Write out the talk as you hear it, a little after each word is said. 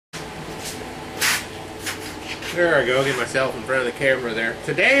There I go, get myself in front of the camera there.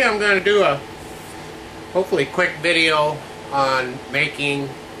 Today I'm going to do a hopefully quick video on making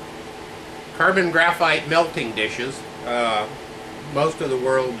carbon graphite melting dishes. Most of the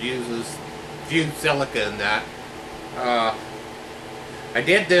world uses fused silica in that. I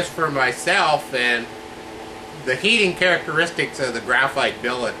did this for myself, and the heating characteristics of the graphite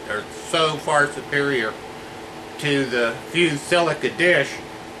billet are so far superior to the fused silica dish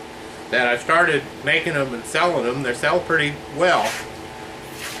that I've started making them and selling them. They sell pretty well.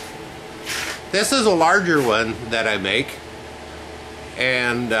 This is a larger one that I make,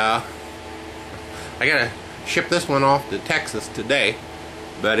 and I gotta ship this one off to Texas today,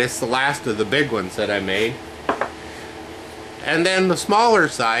 but it's the last of the big ones that I made. And then the smaller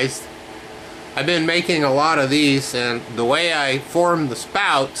size, I've been making a lot of these, and the way I form the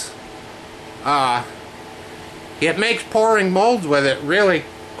spouts, it makes pouring molds with it really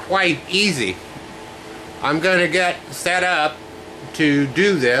quite easy. I'm going to get set up to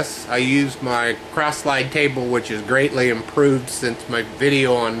do this. I use my cross slide table, which is greatly improved since my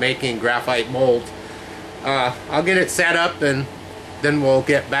video on making graphite molds. I'll get it set up and then we'll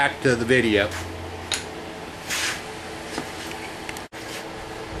get back to the video.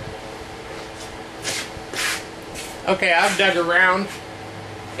 Okay, I've dug around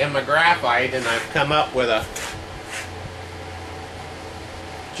in my graphite and I've come up with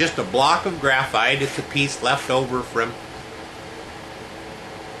just a block of graphite. It's a piece left over from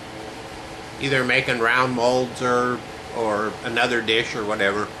either making round molds or another dish or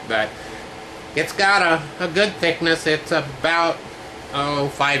whatever, but it's got a good thickness. It's about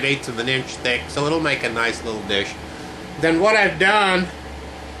 5/8 of an inch thick, so it'll make a nice little dish. Then what I've done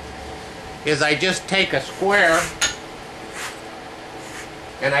is I just take a square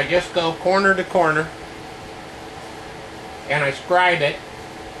and I just go corner to corner and I scribe it.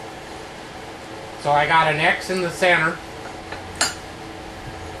 So I got an X in the center.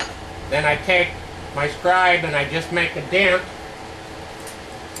 Then I take my scribe and I just make a dent.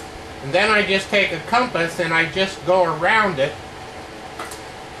 And then I just take a compass and I just go around it.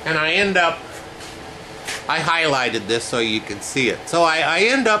 And I end up, I highlighted this so you can see it. So I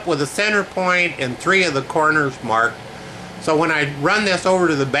end up with a center point and 3 of the corners marked. So when I run this over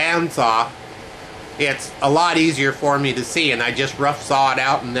to the bandsaw, it's a lot easier for me to see, and I just rough saw it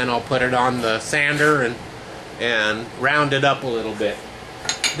out and then I'll put it on the sander and round it up a little bit.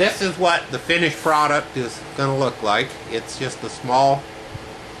 This is what the finished product is going to look like. It's just a small,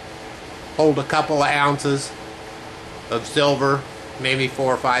 hold a couple of ounces of silver, maybe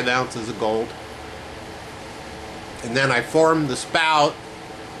 4 or 5 ounces of gold. And then I form the spout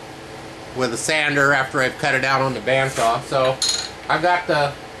with a sander after I've cut it out on the bandsaw. So I've got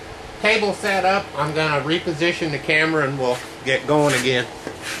the table set up. I'm going to reposition the camera and we'll get going again.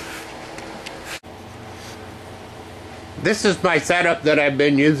 This is my setup that I've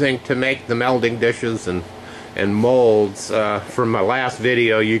been using to make the melding dishes and molds. From my last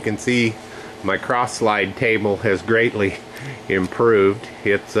video you can see my cross slide table has greatly improved.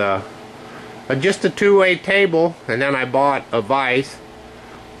 It's just a 2-way table, and then I bought a vise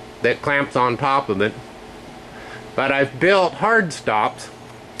that clamps on top of it. But I've built hard stops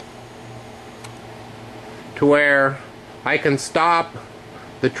to where I can stop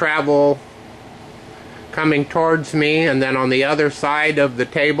the travel coming towards me, and then on the other side of the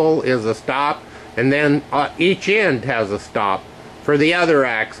table is a stop, and then each end has a stop for the other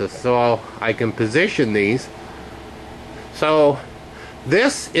axis, so I can position these. So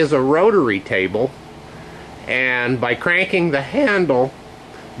this is a rotary table, and by cranking the handle,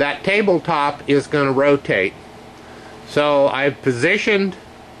 that tabletop is going to rotate. So I've positioned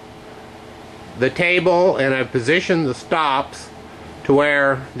the table and I've positioned the stops to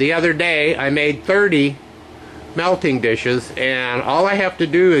where the other day I made 30 melting dishes, and all I have to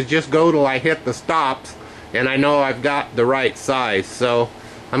do is just go till I hit the stops and I know I've got the right size. So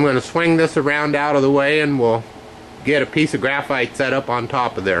I'm going to swing this around out of the way and we'll get a piece of graphite set up on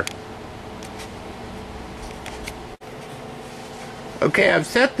top of there. Okay, I've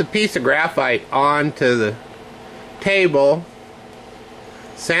set the piece of graphite onto the table,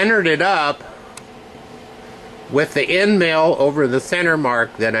 centered it up with the end mill over the center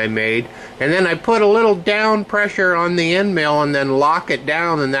mark that I made, and then I put a little down pressure on the end mill and then lock it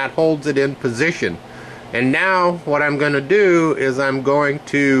down, and that holds it in position. And now what I'm going to do is I'm going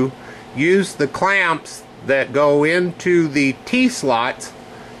to use the clamps that go into the T-slots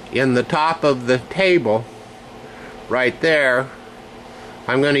in the top of the table right there.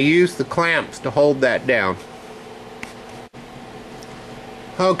 I'm going to use the clamps to hold that down.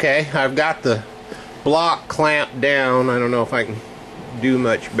 Okay, I've got the block clamped down. I don't know if I can do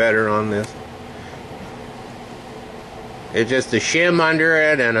much better on this. It's just a shim under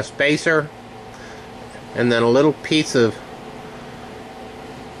it and a spacer, and then a little piece of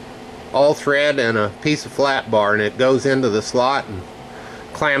all thread and a piece of flat bar, and it goes into the slot and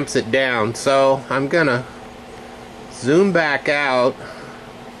clamps it down. So I'm gonna zoom back out.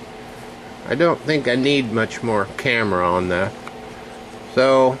 I don't think I need much more camera on that.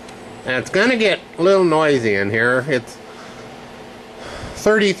 So, and it's gonna get a little noisy in here. It's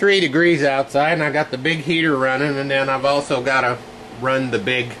 33 degrees outside, and I got the big heater running, and then I've also got to run the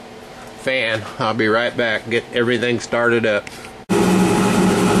big fan. I'll be right back, get everything started up.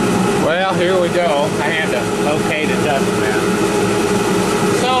 Well, here we go. I had to locate a dust mat.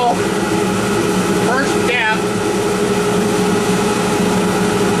 So, first step,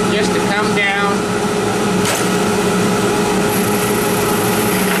 just to come down,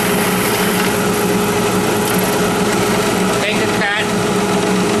 take a cut,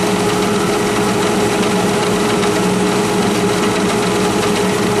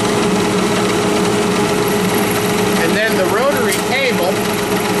 and then the rotary table,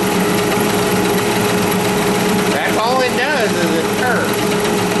 that's all it does is it turns.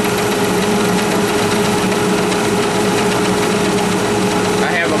 I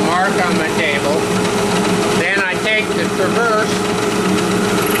have a mark on my table. Then I take the traverse,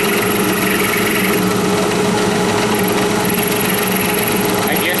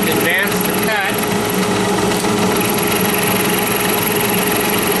 I just advance the cut,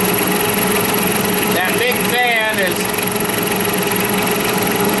 that big fan is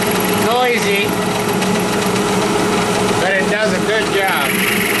noisy, but it does a good job.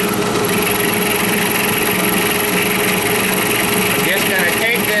 I'm just going to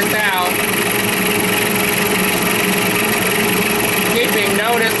take this out, keeping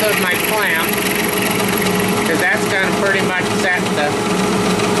notice of my clamp, because that's going to pretty much set the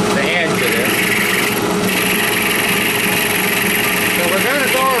edge of this. So we're going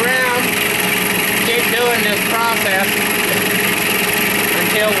to go around, keep doing this process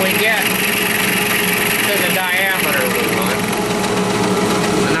until we get to the diameter we want.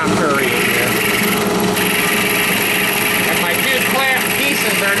 And I'm hurrying here. And my two clamp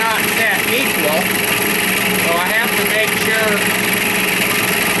pieces are not set equal, so I have to make sure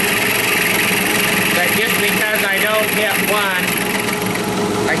that just because I don't hit one,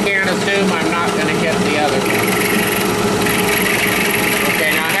 I can't assume I'm not going to hit the other one.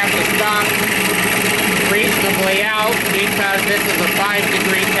 Okay, now I have to stop reasonably out because this is a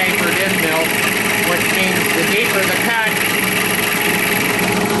 5-degree tapered end mill, which means the deeper the cut,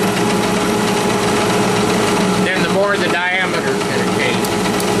 then the more the diameter is going to change.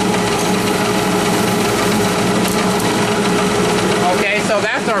 Okay, so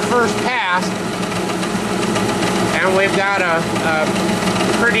that's our first pass, and we've got a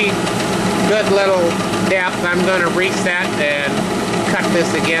pretty good little depth. I'm going to reset and cut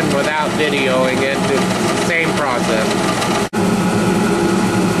this again without videoing it. It's the same process.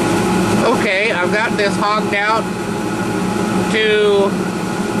 Okay, I've got this hogged out to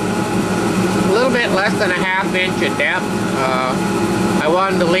a little bit less than a ½ inch in depth. I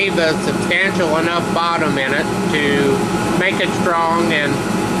wanted to leave a substantial enough bottom in it to make it strong and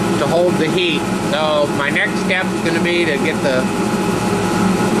to hold the heat. So my next step is going to be to get the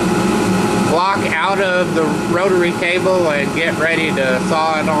block out of the rotary table and get ready to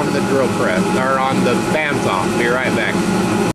saw it on the drill press, or on the bandsaw. Be right back.